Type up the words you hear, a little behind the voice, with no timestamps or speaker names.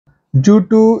Due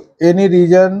to any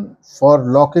reason for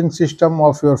locking system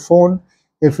of your phone,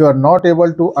 if you are not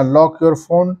able to unlock your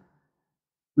phone,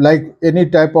 like any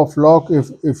type of lock,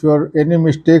 if your any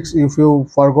mistakes, if you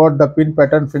forgot the pin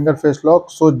pattern finger face lock,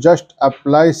 so just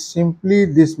apply simply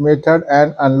this method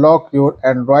and unlock your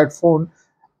Android phone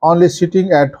only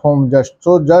sitting at home.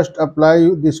 Just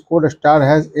apply this code star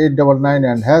has 899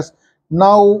 and has.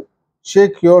 Now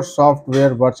check your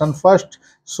software version first.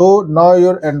 So now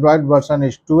your Android version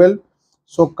is 12.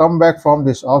 So come back from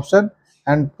this option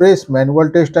and press manual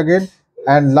test again,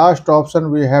 and last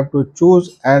option we have to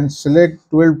choose and select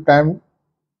 12 time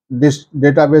this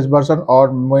database version or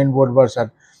mainboard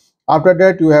version. After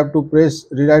that you have to press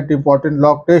rewrite important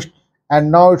lock test,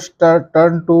 and now it's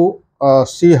turn to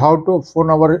see how to phone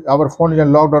our phone is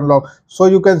unlocked unlocked. So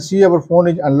you can see our phone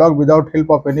is unlocked without help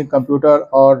of any computer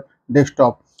or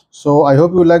desktop. So I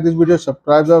hope you like this video.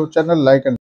 Subscribe our channel, like and